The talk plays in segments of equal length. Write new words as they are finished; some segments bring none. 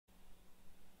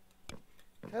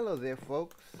Hello there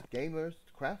folks, gamers,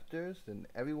 crafters, and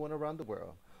everyone around the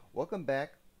world. Welcome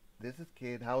back. This is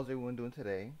Kid. How's everyone doing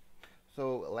today?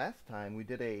 So last time we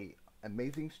did a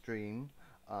amazing stream.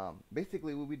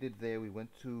 Basically what we did there, we went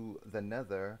to the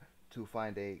Nether to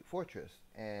find a fortress.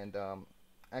 And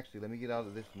actually let me get out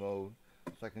of this mode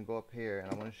so I can go up here and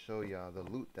I want to show y'all the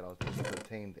loot that I was able to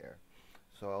obtain there.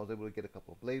 So I was able to get a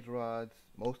couple of blaze rods,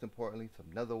 most importantly some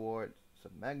Netherwart,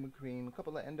 some magma cream, a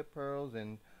couple of ender pearls,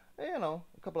 and a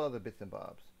couple other bits and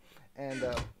bobs. And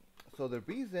so the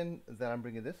reason that I'm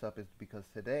bringing this up is because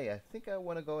today I think I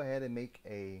want to go ahead and make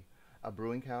a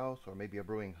brewing house or maybe a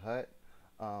brewing hut.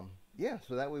 Yeah,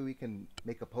 so that way we can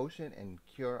make a potion and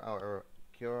cure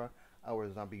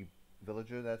our zombie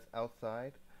villager that's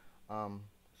outside.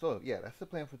 So yeah, that's the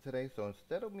plan for today. So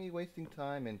instead of me wasting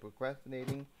time and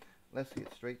procrastinating, let's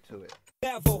get straight to it.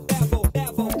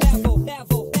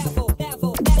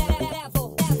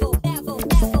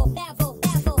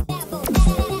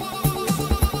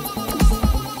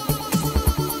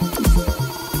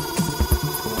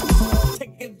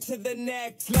 Take it to the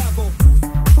next level.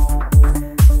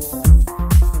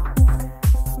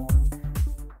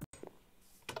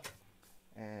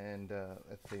 And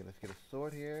let's see, let's get a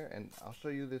sword here, and I'll show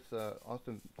you this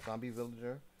awesome zombie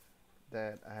villager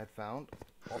that I had found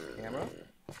off camera.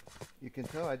 You can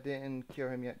tell I didn't cure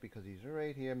him yet because he's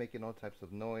right here making all types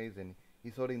of noise, and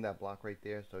he's holding that block right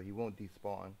there, so he won't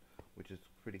despawn, which is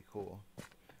pretty cool.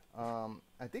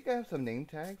 I think I have some name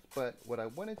tags, but what I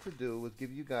wanted to do was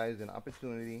give you guys an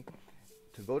opportunity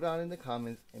to go down in the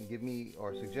comments and give me,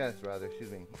 or suggest rather,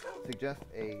 suggest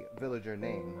a villager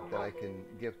name that I can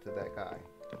give to that guy.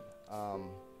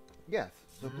 Yes,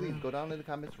 so please go down in the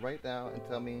comments right now and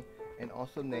tell me an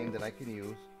awesome name that I can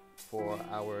use for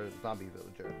our zombie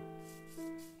villager.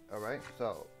 Alright,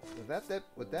 so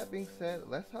with that being said,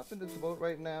 let's hop in this boat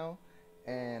right now.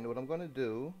 And what I'm going to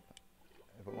do,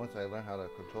 once I learn how to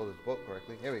control this boat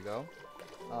correctly, here we go.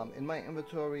 In my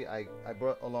inventory, I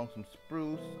brought along some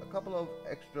spruce, a couple of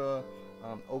extra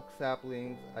oak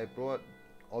saplings. I brought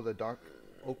all the dark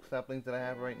oak saplings that I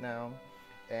have right now.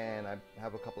 And I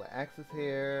have a couple of axes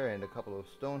here and a couple of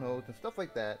stone hoes and stuff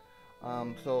like that.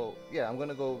 So yeah, I'm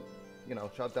gonna go,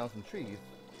 chop down some trees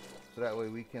so that way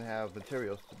we can have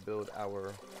materials to build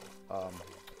our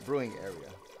brewing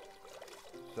area.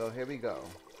 So here we go.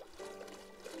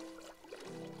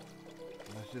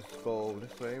 Let's just go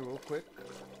this way real quick.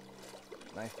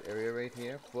 Nice area right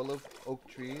here, full of oak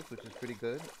trees, which is pretty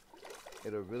good.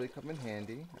 It'll really come in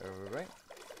handy. Alright.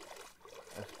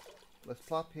 Let's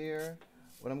plop here.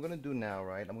 What I'm going to do now,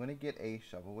 right, I'm going to get a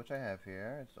shovel, which I have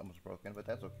here. It's almost broken, but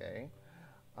that's okay.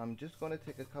 I'm just going to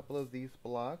take a couple of these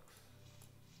blocks.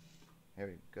 Here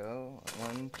we go.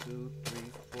 1, 2,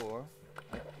 3, 4.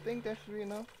 I think that should be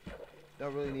enough.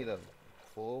 Don't really need a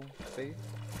full space.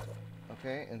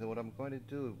 Okay, and then what I'm going to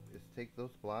do is take those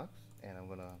blocks and I'm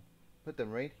going to put them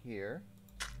right here.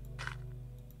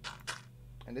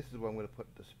 And this is where I'm going to put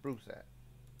the spruce at.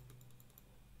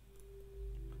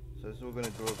 So this is where we're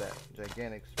going to grow that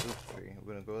gigantic spruce tree.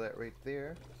 We're going to grow that right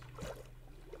there.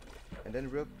 And then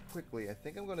real quickly, I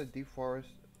think I'm going to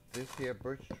deforest this here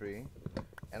birch tree.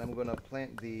 And I'm going to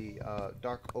plant the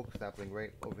dark oak sapling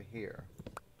right over here.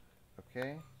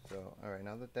 Okay, so alright,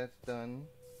 now that that's done,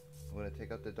 I'm going to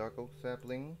take out the dark oak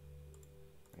sapling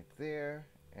right there.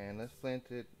 And let's plant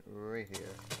it right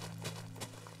here.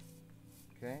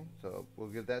 Okay, so we'll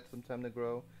give that some time to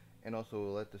grow. And also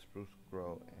we'll let the spruce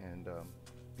grow. And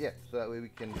yeah, so that way we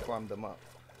can farm them up.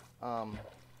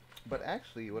 But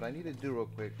actually, what I need to do real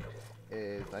quick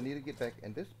is I need to get back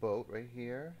in this boat right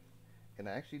here. And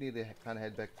I actually need to kind of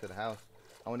head back to the house.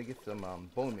 I want to get some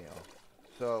bone meal.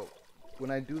 So when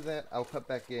I do that, I'll cut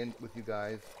back in with you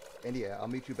guys. And yeah, I'll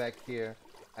meet you back here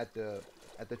at the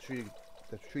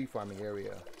tree farming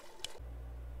area.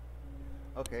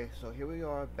 Okay, so here we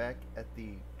are back at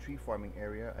the tree farming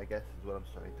area, I guess is what I'm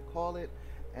starting to call it.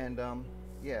 And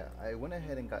yeah, I went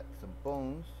ahead and got some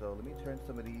bones, so let me turn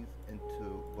some of these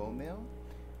into bone meal.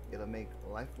 It'll make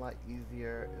life a lot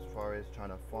easier as far as trying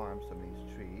to farm some of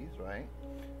these trees, right?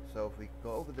 So if we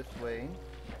go over this way,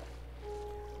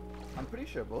 I'm pretty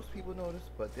sure most people know this,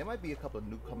 but there might be a couple of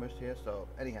newcomers here. So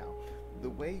anyhow, the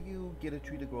way you get a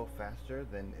tree to grow faster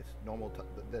than its normal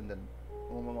than the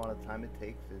normal amount of time it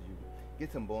takes is you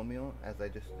get some bone meal, as I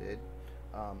just did,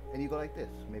 and you go like this,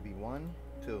 maybe 1,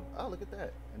 2. Oh, look at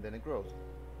that, and then it grows.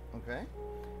 Okay,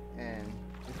 and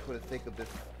just for the sake of this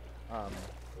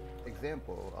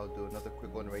example, I'll do another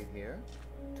quick one right here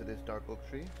to this dark oak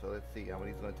tree. So let's see how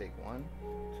many it's going to take. 1,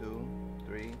 2,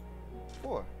 3,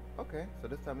 4. Okay, so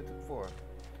this time it took 4.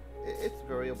 it's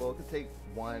variable. It could take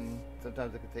 1,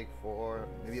 sometimes it could take 4,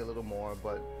 maybe a little more,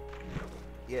 but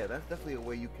yeah, that's definitely a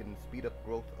way you can speed up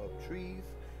growth of trees,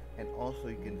 and also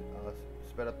you can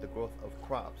speed up the growth of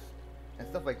crops and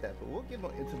stuff like that. But we'll get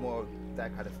into more of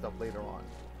that kind of stuff later on.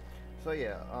 So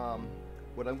yeah,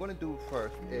 what I'm going to do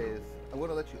first is I'm going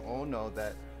to let you all know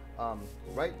that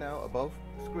right now above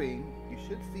screen you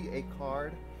should see a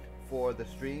card for the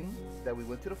stream that we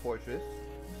went to the fortress.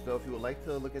 So if you would like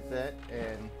to look at that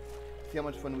and see how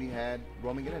much fun we had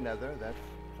roaming in the Nether, that's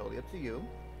totally up to you.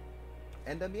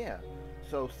 And yeah,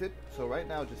 so right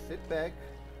now just sit back,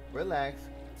 relax,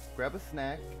 grab a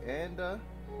snack, and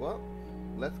well,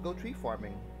 let's go tree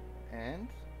farming, and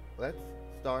let's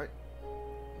start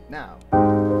now.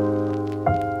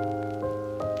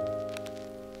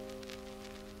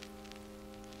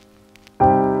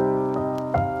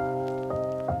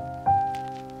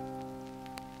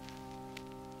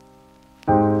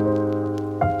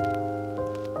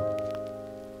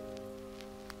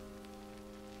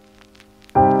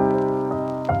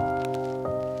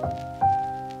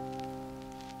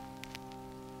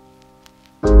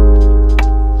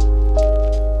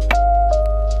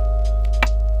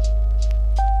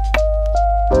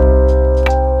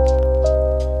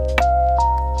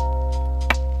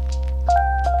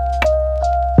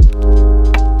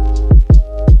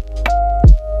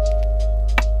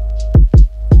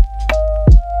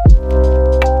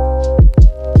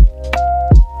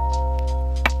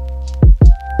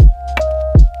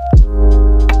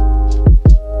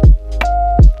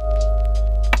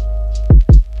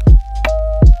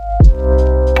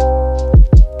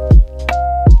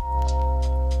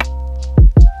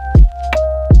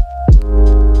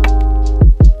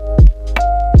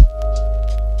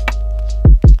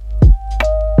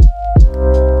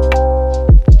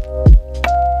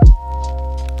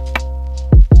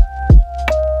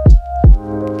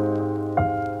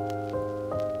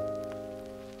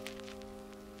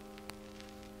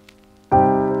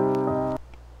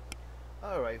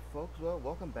 Alright folks, well,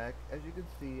 welcome back. As you can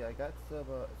see, I got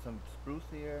some spruce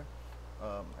here,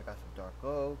 I got some dark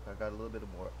oak, I got a little bit of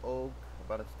more oak,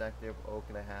 about a stack there of oak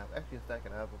and a half, actually a stack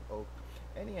and a half of oak.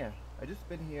 And yeah, I just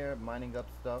been here mining up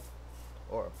stuff,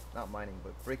 or not mining,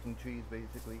 but breaking trees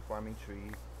basically, farming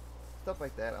trees, stuff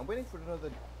like that. I'm waiting for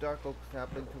another dark oak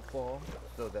sapling to fall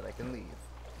so that I can leave.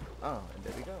 Oh, and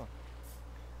there we go.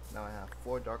 Now I have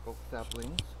 4 dark oak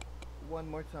saplings, one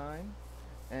more time.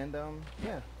 And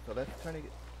yeah, so let's turn it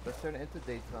into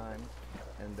daytime,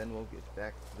 and then we'll get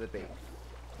back to the base.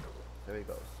 There we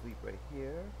go, sleep right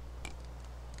here.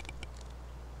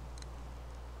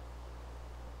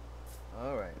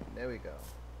 Alright, there we go.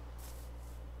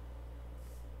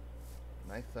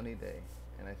 Nice sunny day.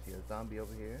 And I see a zombie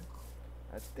over here.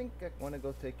 I think I want to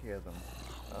go take care of them.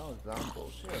 Oh,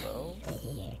 zombos, hello.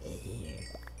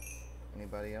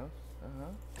 Anybody else?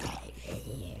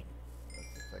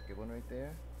 That's the second one right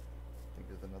there. I think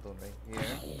there's another one right here.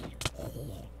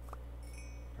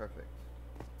 Perfect.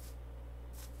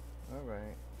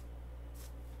 Alright.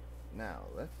 Now,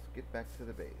 let's get back to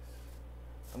the base.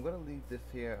 I'm gonna leave this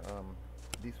here,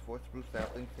 these 4 spruce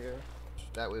saplings here.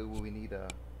 That way when we need,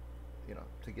 you know,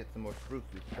 to get some more spruce,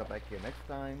 we can come back here next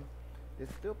time. There's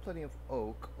still plenty of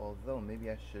oak, although maybe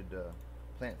I should,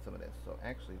 plant some of this. So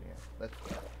actually, yeah, let's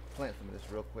plant some of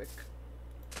this real quick.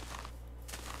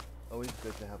 Always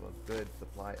good to have a good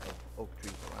supply of oak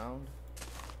trees around.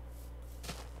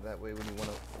 That way when you want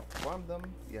to farm them,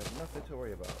 you have nothing to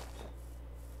worry about.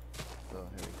 So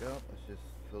here we go. Let's just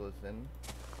fill this in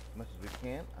as much as we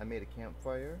can. I made a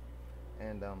campfire,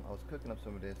 and I was cooking up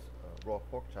some of this raw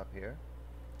pork chop here,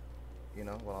 you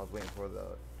know, while I was waiting for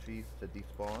the trees to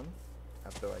despawn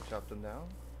after I chopped them down.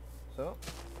 So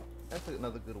that's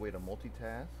another good way to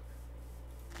multitask.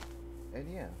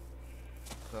 And yeah,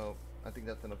 so I think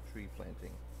that's enough tree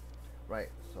planting. Right,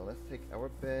 so let's take our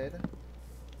bed.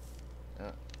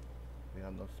 We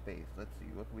have no space. Let's see,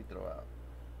 what can we throw out?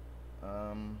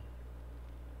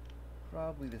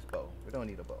 Probably this bow. We don't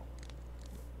need a bow.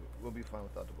 We'll be fine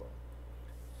without the bow.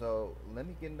 So let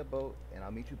me get in the boat and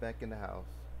I'll meet you back in the house.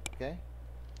 Okay?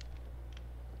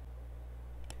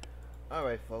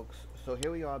 Alright folks, so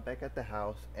here we are back at the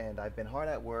house, and I've been hard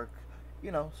at work, you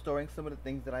know, storing some of the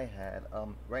things that I had.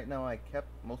 Right now I kept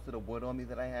most of the wood on me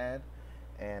that I had,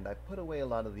 and I put away a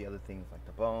lot of the other things like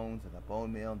the bones and the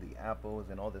bone meal, the apples,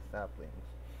 and all the saplings.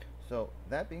 So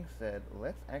that being said,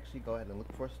 let's actually go ahead and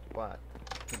look for a spot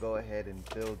to go ahead and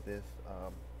build this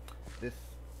this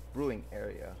brewing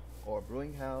area, or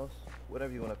brewing house,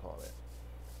 whatever you want to call it.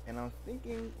 And I was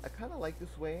thinking, I kind of like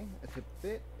this way.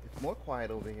 It's more quiet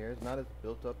over here. It's not as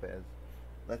built up as,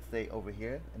 let's say, over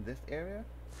here in this area.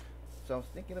 So I was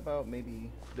thinking about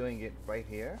maybe doing it right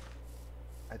here.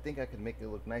 I think I could make it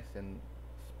look nice and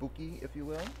spooky, if you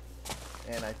will,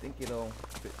 and I think it'll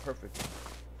fit perfectly.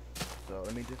 So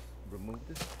let me just remove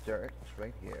this dirt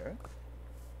right here,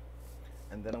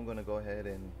 and then I'm gonna go ahead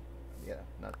and, yeah,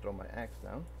 not throw my axe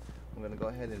down. I'm gonna go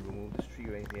ahead and remove this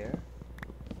tree right here.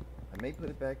 I may put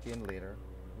it back in later,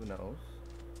 who knows.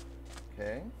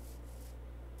 Okay,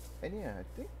 and yeah, I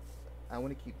think I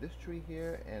want to keep this tree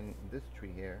here and this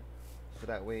tree here, so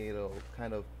that way it'll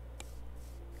kind of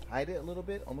hide it a little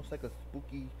bit, almost like a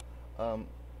spooky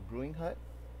brewing hut.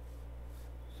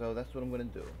 So that's what I'm going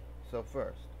to do. So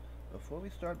first, before we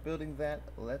start building that,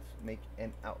 let's make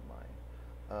an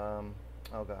outline.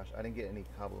 Oh gosh, I didn't get any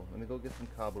cobble. Let me go get some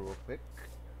cobble real quick,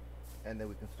 and then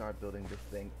we can start building this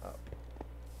thing up.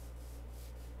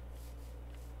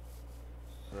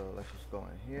 So let's just go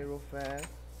in here real fast,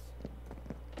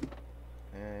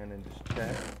 and then just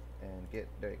check and get,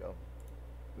 there you go.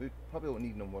 We probably won't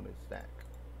need no more than a stack,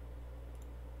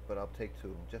 but I'll take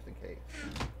 2 just in case.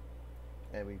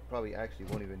 And we probably actually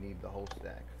won't even need the whole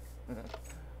stack.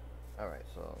 Alright,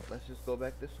 so let's just go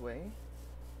back this way.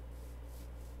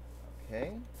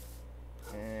 Okay,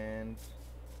 and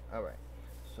alright,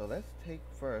 so let's take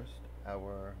first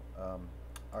our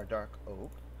dark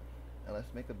oak, and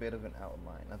let's make a bit of an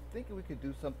outline. I'm thinking we could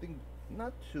do something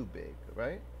not too big,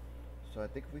 right? So I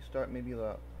think if we start maybe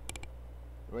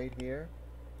right here.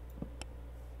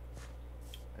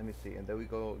 Let me see, and then we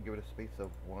go give it a space of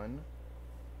 1,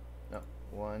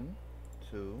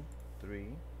 2,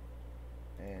 3,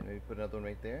 and maybe put another one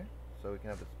right there, so we can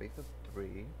have a space of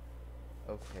 3.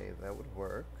 Okay, that would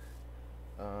work.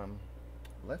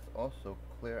 Let's also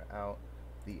clear out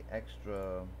the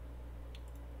extra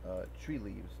tree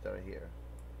leaves that are here.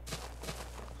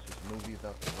 Let's just move these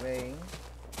out the way.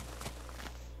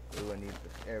 Ooh, I need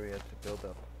this area to build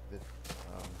up this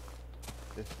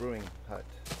this brewing hut.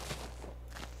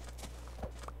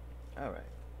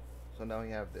 Alright, so now we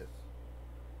have this.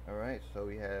 Alright, so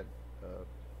we had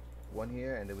 1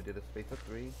 here, and then we did a space of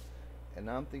 3, and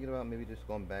now I'm thinking about maybe just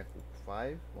going back with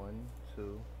 5. 1,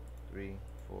 2, 3,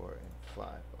 4, and 5.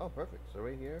 Oh, perfect. So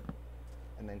right here,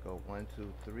 and then go 1,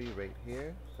 2, 3 right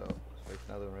here. So let's place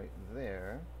another one right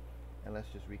there, and let's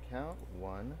just recount.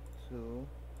 1, 2,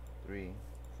 3,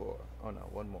 4. Oh no,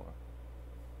 1 more.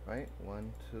 Right?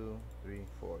 1, 2, 3,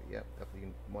 4. Yep,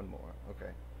 definitely 1 more.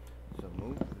 Okay. So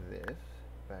move this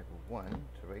back 1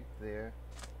 to right there,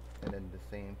 and then the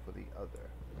same for the other.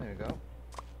 There you go.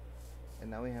 And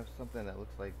now we have something that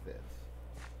looks like this.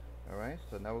 Alright,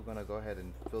 so now we're going to go ahead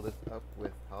and fill this up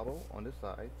with cobble on the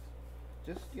sides,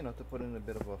 just, you know, to put in a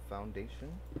bit of a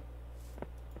foundation,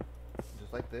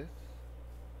 just like this.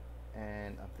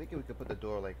 And I'm thinking we could put the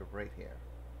door like right here.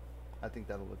 I think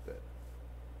that'll look good.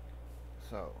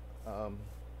 So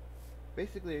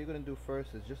basically, what you're going to do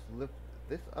first is just lift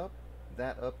this up,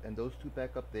 that up, and those 2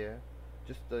 back up there,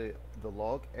 just the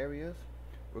log areas.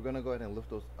 We're going to go ahead and lift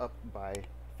those up by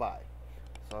 5.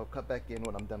 So I'll cut back in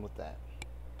when I'm done with that.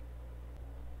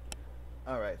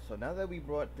 Alright, so now that we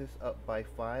brought this up by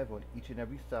 5 on each and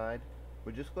every side,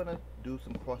 we're just going to do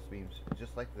some cross beams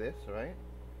just like this, right?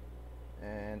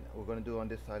 And we're going to do it on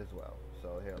this side as well.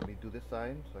 So here, let me do this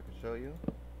side so I can show you.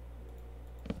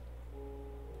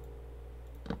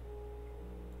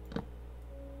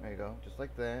 There you go, just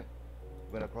like that.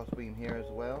 We're going to cross beam here as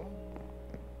well,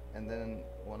 and then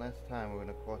one last time we're going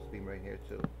to cross beam right here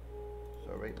too.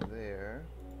 So right there,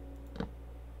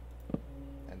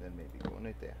 and then maybe one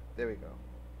right there. There we go.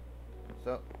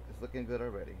 So it's looking good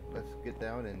already. Let's get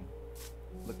down and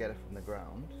look at it from the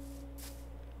ground.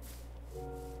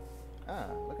 Ah,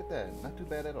 look at that, not too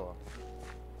bad at all.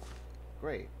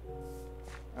 Great.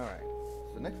 Alright,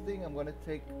 so next thing I'm going to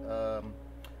take,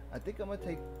 I think I'm going to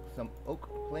take some oak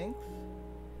planks,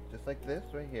 just like this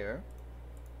right here,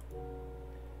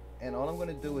 and all I'm going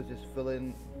to do is just fill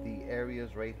in the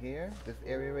areas right here, this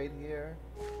area right here,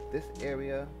 this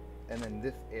area, and then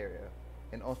this area,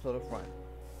 and also the front.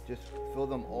 Just fill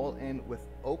them all in with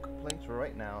oak planks for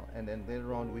right now, and then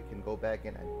later on we can go back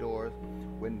and add doors,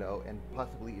 window, and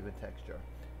possibly even texture.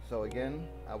 So again,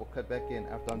 I will cut back in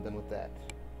after I'm done with that.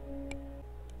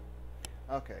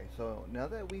 Okay, so now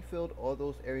that we filled all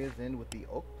those areas in with the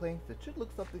oak planks, it should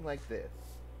look something like this.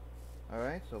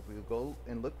 Alright, so if we go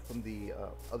and look from the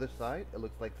other side, it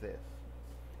looks like this.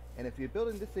 And if you're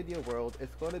building this in your world,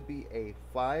 it's going to be a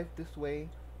 5 this way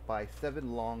by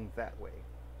 7 long that way.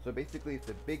 So basically it's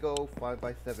a big old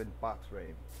 5x7 box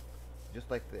frame, just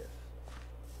like this.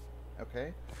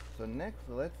 Okay, so next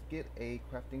let's get a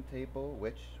crafting table,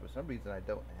 which for some reason I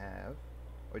don't have.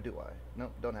 Or do I?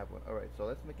 No, don't have one. Alright, so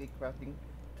let's make a crafting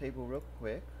table real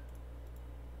quick.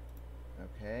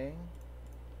 Okay,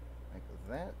 like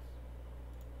that.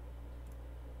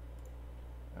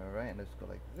 Alright, and let's go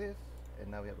like this. And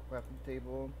now we have a crafting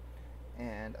table.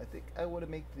 And I think I want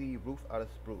to make the roof out of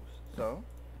spruce. So,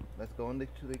 let's go into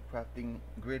the crafting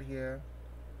grid here.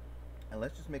 And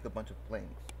let's just make a bunch of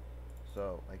planks.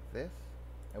 So, like this.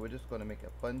 And we're just going to make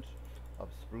a bunch of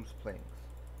spruce planks.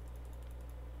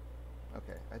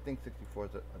 Okay, I think 64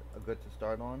 is a good to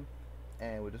start on.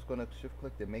 And we're just going to shift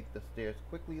click to make the stairs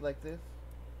quickly like this.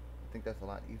 I think that's a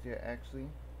lot easier actually.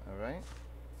 Alright.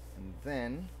 And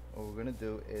then what we're going to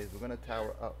do is we're going to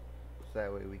tower up so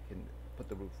that way we can put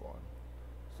the roof on.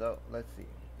 So let's see.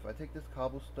 If I take this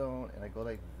cobblestone and I go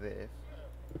like this,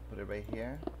 put it right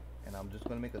here, and I'm just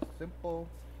going to make a simple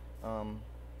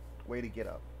way to get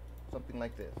up. Something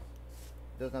like this.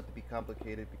 It doesn't have to be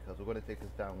complicated because we're going to take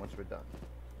this down once we're done.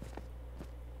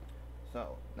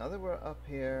 So now that we're up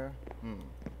here,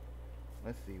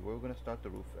 let's see where we're going to start the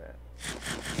roof at.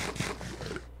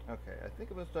 Okay, I think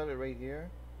I'm going to start it right here.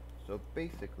 So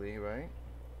basically, right,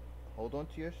 hold on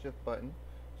to your shift button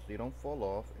so you don't fall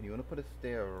off, and you want to put a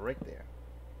stair right there.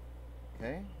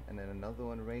 Okay, and then another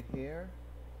one right here,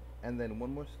 and then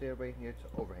one more stair right here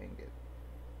to overhang it.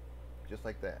 Just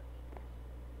like that.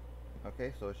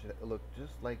 Okay, so it should look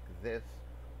just like this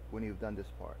when you've done this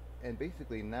part. And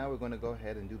basically now we're going to go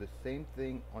ahead and do the same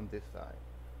thing on this side.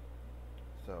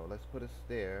 So let's put a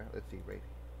stair, let's see,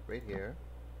 right here,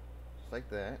 just like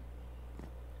that,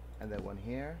 and then one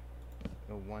here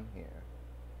and one here.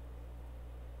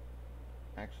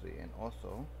 Actually, and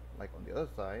also like on the other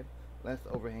side, let's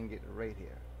overhang it right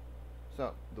here.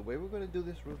 So the way we're going to do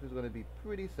this roof is going to be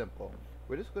pretty simple.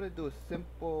 We're just going to do a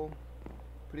simple,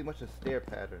 pretty much a stair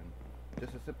pattern,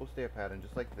 just a simple stair pattern,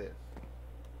 just like this.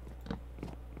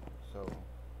 So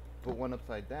put one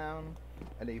upside down,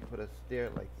 and then you put a stair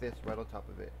like this right on top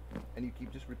of it, and you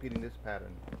keep just repeating this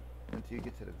pattern until you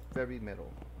get to the very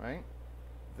middle, right?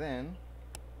 Then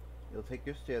you'll take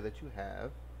your stair that you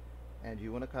have, and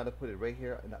you want to kind of put it right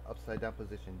here in the upside down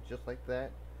position, just like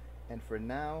that. And for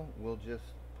now, we'll just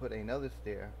put another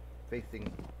stair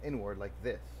facing inward like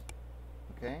this.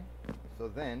 Okay, so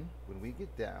then when we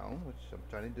get down, which I'm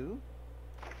trying to do,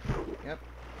 yep,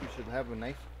 you should have a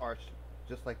nice arch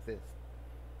just like this.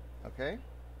 Okay,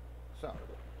 so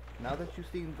now that you've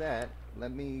seen that,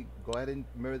 let me go ahead and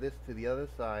mirror this to the other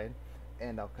side,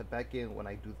 and I'll cut back in when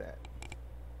I do that.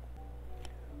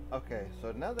 Okay,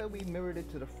 so now that we mirrored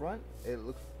it to the front, it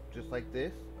looks just like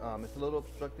this. It's a little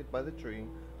obstructed by the tree,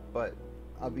 but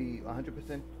I'll be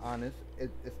 100% honest,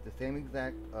 it's the same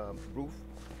exact roof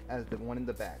as the one in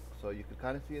the back. So you can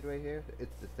kind of see it right here.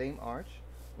 It's the same arch.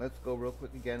 Let's go real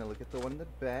quick again and look at the one in the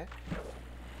back.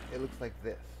 It looks like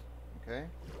this. Okay,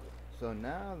 so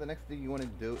now the next thing you want to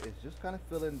do is just kind of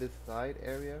fill in this side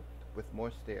area with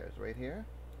more stairs right here.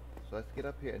 So let's get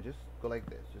up here and just go like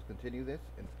this. Just continue this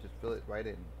and just fill it right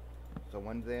in. So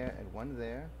one there and one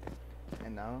there.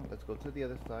 And now let's go to the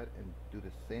other side and do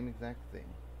the same exact thing.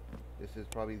 This is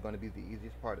probably going to be the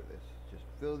easiest part of this. Just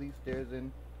fill these stairs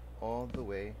in all the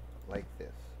way like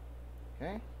this.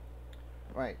 Okay?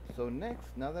 Right, so next,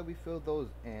 now that we fill those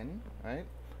in, right,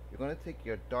 you're going to take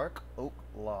your dark oak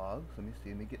logs. Let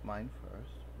me get mine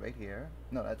first. Right here.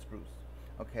 No, that's spruce.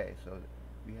 Okay, so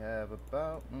we have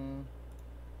about,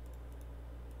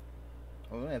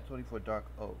 we only have 24 dark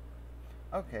oak.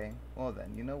 Okay, well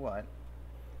then, you know what?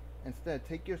 Instead,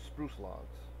 take your spruce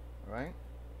logs, right?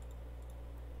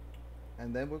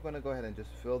 And then we're going to go ahead and just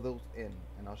fill those in.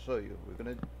 And I'll show you. We're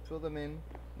going to fill them in.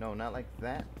 No, not like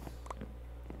that,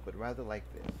 but rather like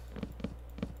this.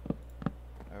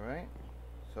 Alright?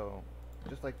 So,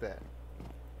 just like that.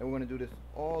 And we're going to do this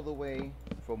all the way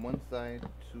from one side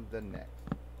to the next.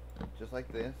 Just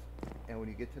like this. And when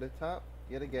you get to the top,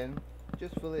 yet again,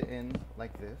 just fill it in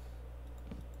like this.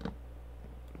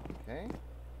 Okay?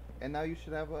 And now you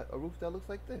should have a roof that looks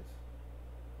like this.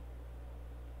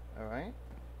 Alright?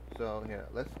 So here,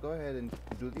 let's go ahead and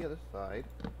do the other side,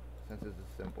 since this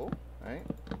is simple, right?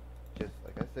 Just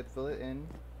like I said, fill it in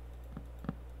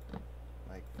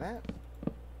like that.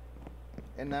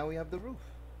 And now we have the roof.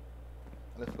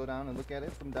 Let's go down and look at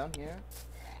it from down here.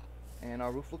 And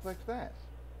our roof looks like that.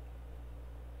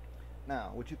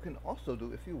 Now, what you can also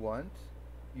do if you want,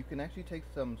 you can actually take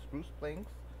some spruce planks.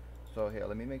 So here,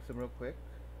 let me make some real quick,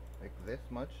 like this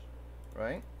much,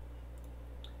 right?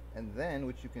 And then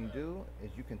what you can do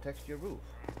is you can text your roof.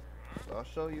 So I'll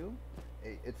show you.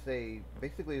 It's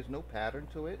basically there's no pattern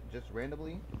to it, just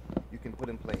randomly you can put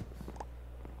in planks.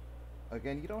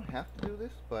 Again, you don't have to do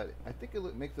this, but I think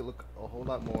it makes it look a whole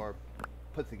lot more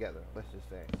put together, let's just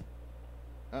say.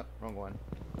 Oh, wrong one.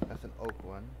 That's an oak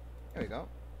one. There we go.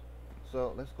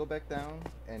 So let's go back down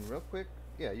and real quick,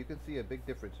 yeah, you can see a big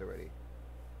difference already,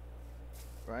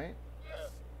 right?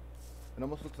 It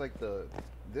almost looks like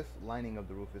this lining of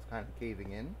the roof is kind of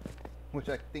caving in, which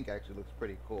I think actually looks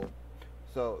pretty cool.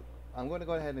 So I'm going to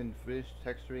go ahead and finish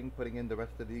texturing, putting in the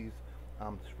rest of these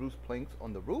spruce planks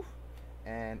on the roof,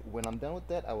 and when I'm done with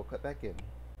that, I will cut back in.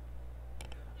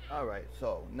 Alright,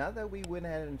 so now that we went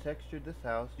ahead and textured this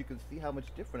house, you can see how much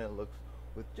different it looks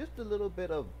with just a little bit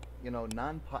of,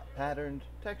 non-patterned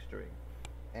texturing.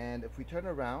 And if we turn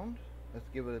around, let's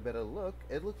give it a better look,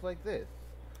 it looks like this.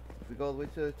 If we go all the way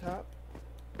to the top,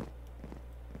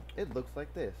 it looks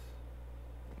like this.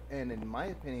 And in my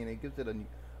opinion, it gives it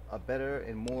a better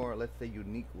and more, let's say,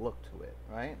 unique look to it,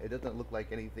 right? It doesn't look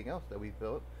like anything else that we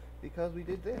built because we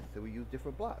did this, so we used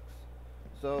different blocks.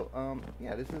 So,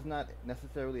 yeah, this is not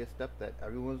necessarily a step that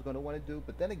everyone's going to want to do,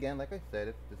 but then again, like I said,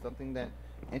 if it's something that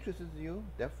interests you,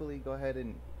 definitely go ahead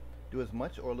and do as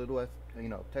much or little as,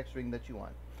 texturing that you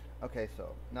want. Okay,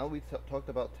 so now we talked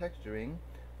about texturing,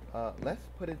 let's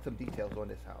put in some details on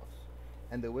this house.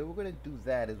 And the way we're going to do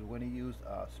that is we're going to use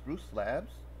spruce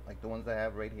slabs, like the ones I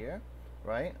have right here,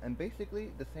 right? And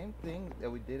basically, the same thing that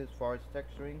we did as far as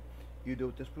texturing, you do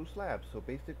with the spruce slabs. So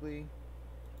basically,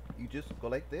 you just go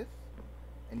like this,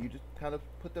 and you just kind of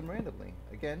put them randomly.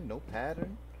 Again, no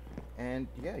pattern, and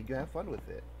yeah, you have fun with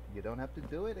it. You don't have to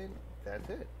do it, and that's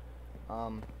it.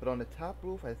 But on the top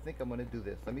roof, I think I'm going to do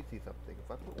this. Let me see something.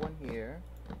 If I put one here,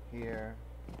 here,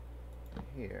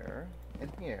 here,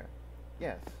 and here,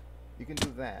 yes, you can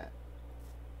do that,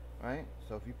 right?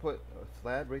 So if you put a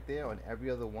slab right there on every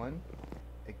other one,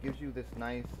 it gives you this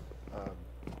nice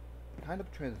kind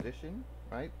of transition,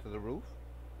 right, to the roof.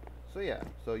 So yeah,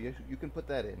 so you can put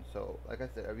that in. So like I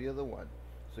said, every other one.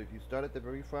 So if you start at the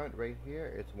very front right here,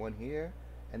 it's one here,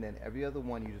 and then every other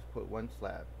one you just put one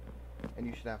slab, and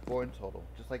you should have 4 in total,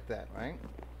 just like that, right?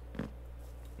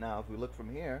 Now if we look from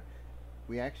here,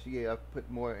 we actually put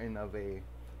more in of a,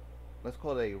 let's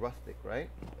call it a rustic, right?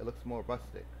 It looks more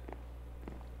rustic.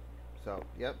 So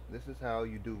yep, this is how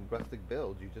you do rustic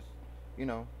builds. You just,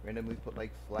 randomly put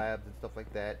like slabs and stuff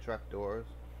like that, trapdoors,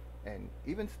 and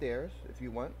even stairs if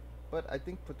you want. But I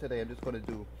think for today I'm just going to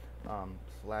do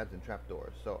slabs and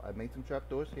trapdoors. So I made some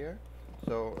trapdoors here.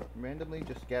 So randomly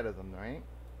just scatter them, right?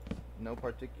 No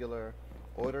particular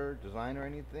order, design, or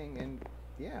anything. And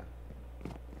yeah,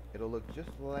 it'll look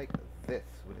just like this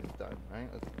when it's done, right?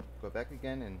 Let's go back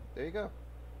again, and there you go.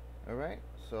 Alright,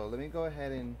 so let me go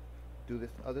ahead and do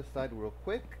this other side real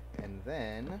quick. And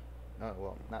then, let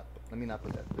me not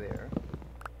put that there.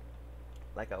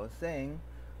 Like I was saying,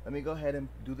 let me go ahead and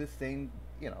do this same,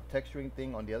 texturing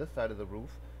thing on the other side of the roof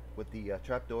with the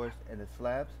trapdoors and the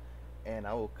slabs, and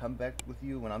I will come back with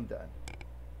you when I'm done.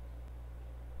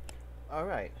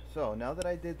 Alright, so now that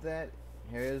I did that,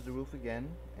 here is the roof again,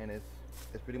 and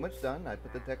it's pretty much done. I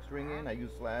put the texturing in, I use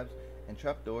slabs and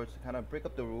trapdoors to kind of break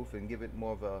up the roof and give it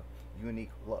more of a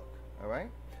unique look.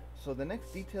 Alright, so the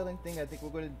next detailing thing I think we're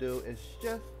going to do is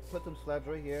just put some slabs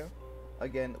right here.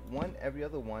 Again, one every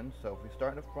other one. So if we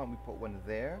start in the front, we put one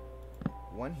there,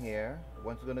 one here,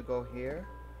 one's gonna go here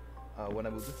when I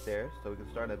move the stairs, so we can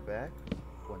start in the back,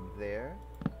 one there,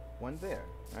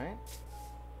 right?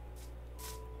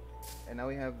 And now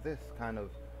we have this kind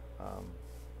of,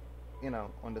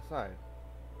 on the side,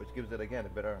 which gives it again a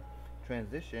better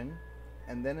transition.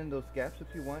 And then in those gaps,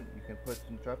 if you want, you can put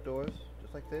some trapdoors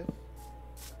just like this.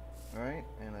 All right,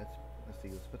 and let's see,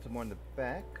 let's put some more in the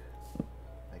back.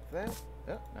 Like that.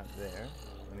 Oh, not there.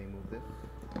 Let me move this.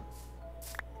 Let's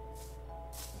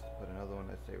put another one,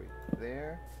 let's say right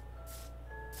there.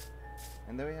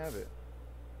 And there we have it.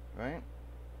 Right?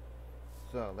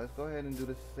 So let's go ahead and do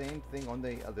the same thing on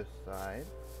the other side.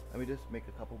 Let me just make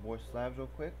a couple more slabs real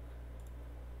quick.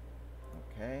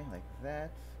 Okay, like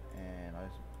that. And I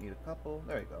just need a couple.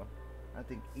 There we go. I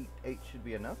think 8 should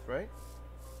be enough, right?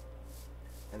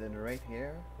 And then right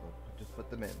here, we'll just put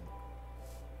them in.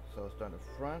 So start in the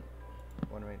front,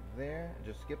 one right there, and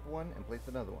just skip one and place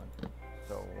another one.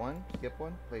 So one, skip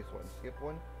one, place one, skip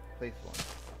one, place one.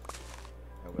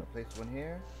 I'm going to place one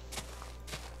here.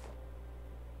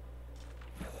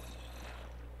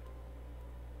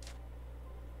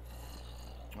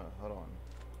 Oh, hold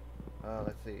on.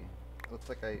 Let's see. Looks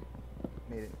like I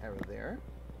made an error there.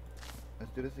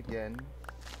 Let's do this again.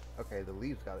 Okay, the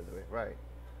leaves got to do it, right.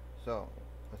 So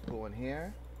let's put one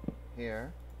here,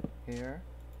 here, here.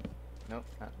 Nope,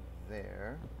 not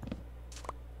there.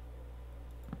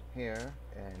 Here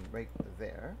and right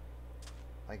there,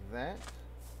 like that.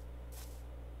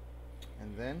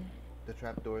 And then the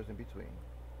trapdoors in between.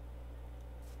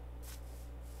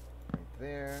 Right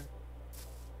there.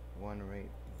 One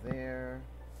right there.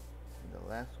 And the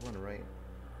last one right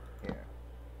here.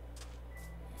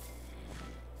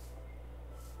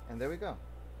 And there we go.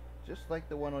 Just like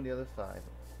the one on the other side.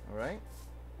 Alright?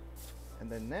 And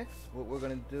then next, what we're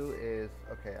going to do is,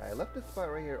 okay, I left this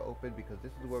spot right here open because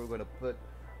this is where we're going to put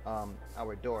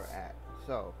our door at.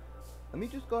 So, let me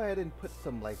just go ahead and put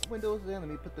some like windows in. Let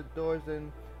me put the doors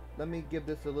in. Let me give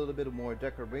this a little bit of more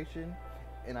decoration.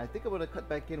 And I think I'm going to cut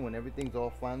back in when everything's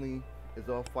all finally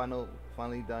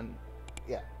done.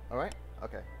 Yeah, alright?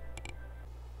 Okay.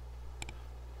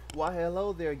 Why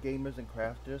hello there, gamers and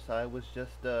crafters. I was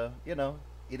just, you know,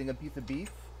 eating a piece of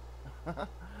beef.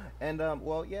 And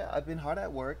well, yeah, I've been hard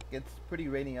at work. It's pretty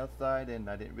rainy outside and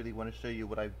I didn't really want to show you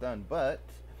what I've done, but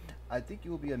I think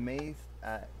you will be amazed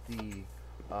at the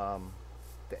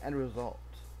end result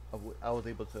of what I was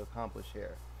able to accomplish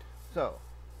here. So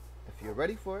if you're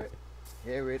ready for it,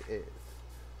 here it is.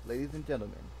 Ladies and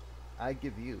gentlemen, I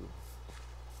give you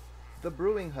the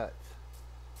brewing hut.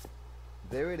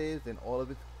 There it is in all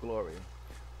of its glory.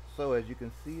 So as you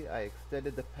can see, I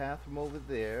extended the path from over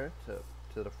there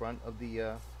to the front of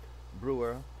the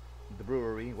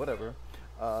brewery, whatever.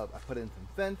 I put in some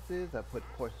fences, I put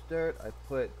coarse dirt, I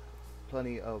put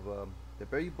plenty of the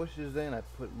berry bushes in, I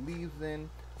put leaves in,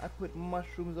 I put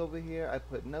mushrooms over here, I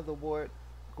put netherwart,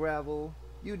 gravel,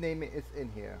 you name it, it's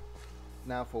in here.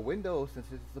 Now for windows, since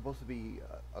it's supposed to be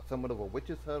somewhat of a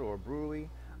witch's hut or a brewery,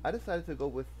 I decided to go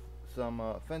with some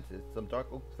fences, some dark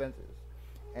oak fences.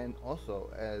 And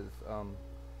also, as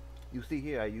you see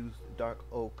here, I used dark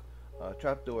oak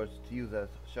trapdoors to use as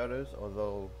shutters,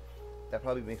 although that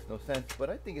probably makes no sense, but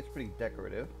I think it's pretty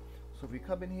decorative. So if you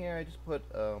come in here, I just put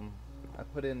I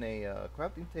put in a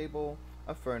crafting table,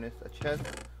 a furnace, a chest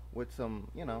with some,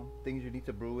 you know, things you need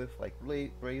to brew with, like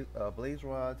blaze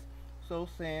rods, soul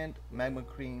sand, magma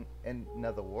cream, and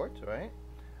netherwort, right?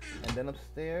 And then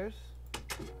upstairs,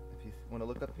 if you want to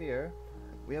look up here,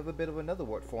 we have a bit of a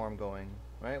netherwort farm going,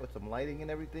 right, with some lighting and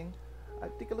everything. I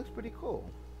think it looks pretty cool.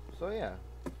 So yeah,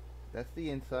 that's the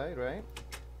inside, right?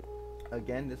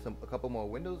 Again, there's a couple more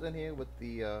windows in here with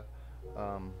the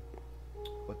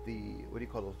what do you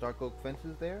call those, dark oak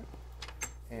fences there.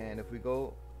 And if we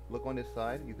go look on this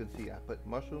side, you can see I put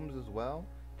mushrooms as well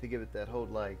to give it that whole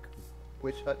like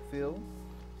witch hut feel.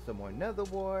 Some more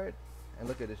netherwart, and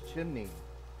look at this chimney.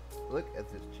 Look at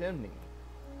this chimney.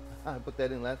 I put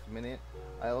that in last minute.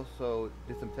 I also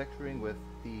did some texturing with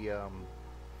the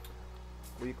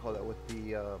what do you call that, with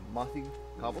the mossy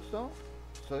cobblestone.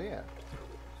 So yeah,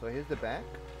 so here's the back.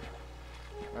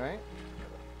 Alright,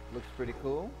 looks pretty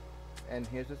cool. And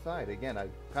here's the side. Again, I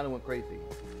kind of went crazy.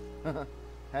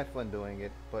 Had fun doing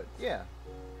it, but yeah.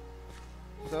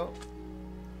 So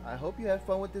I hope you had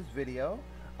fun with this video.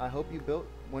 I hope you built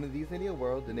one of these in your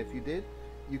world, and if you did,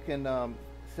 you can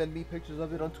send me pictures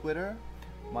of it on Twitter.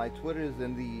 My Twitter is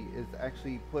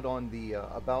actually put on the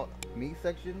About Me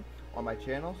section on my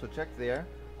channel, so check there.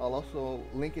 I'll also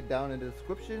link it down in the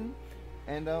description.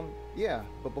 And yeah,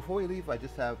 but before we leave, I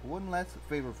just have one last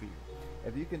favor for you.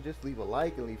 If you can just leave a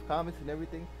like and leave comments and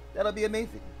everything, that'll be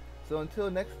amazing. So until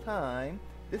next time,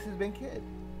 this has been Kid.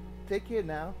 Take care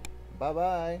now.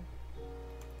 Bye-bye.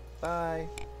 Bye.